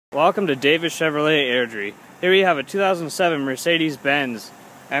Welcome to Davis Chevrolet Airdrie. Here we have a 2007 Mercedes Benz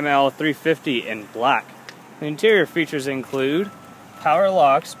ML350 in black. The interior features include power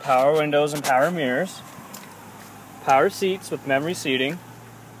locks, power windows and power mirrors, power seats with memory seating,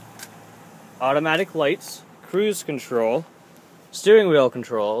 automatic lights, cruise control, steering wheel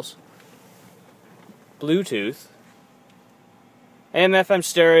controls, Bluetooth, AM/FM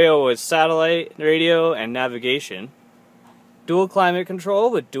stereo with satellite radio and navigation, dual climate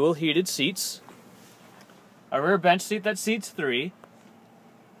control with dual heated seats, a rear bench seat that seats 3,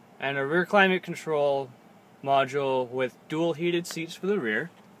 and a rear climate control module with dual heated seats for the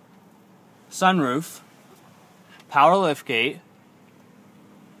rear, sunroof, power liftgate,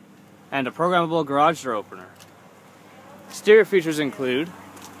 and a programmable garage door opener. Exterior features include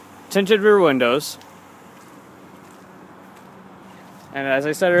tinted rear windows, and as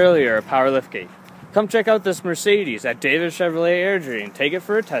I said earlier, a power liftgate. Come check out this Mercedes at Davis Chevrolet Airdrie and take it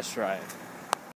for a test drive.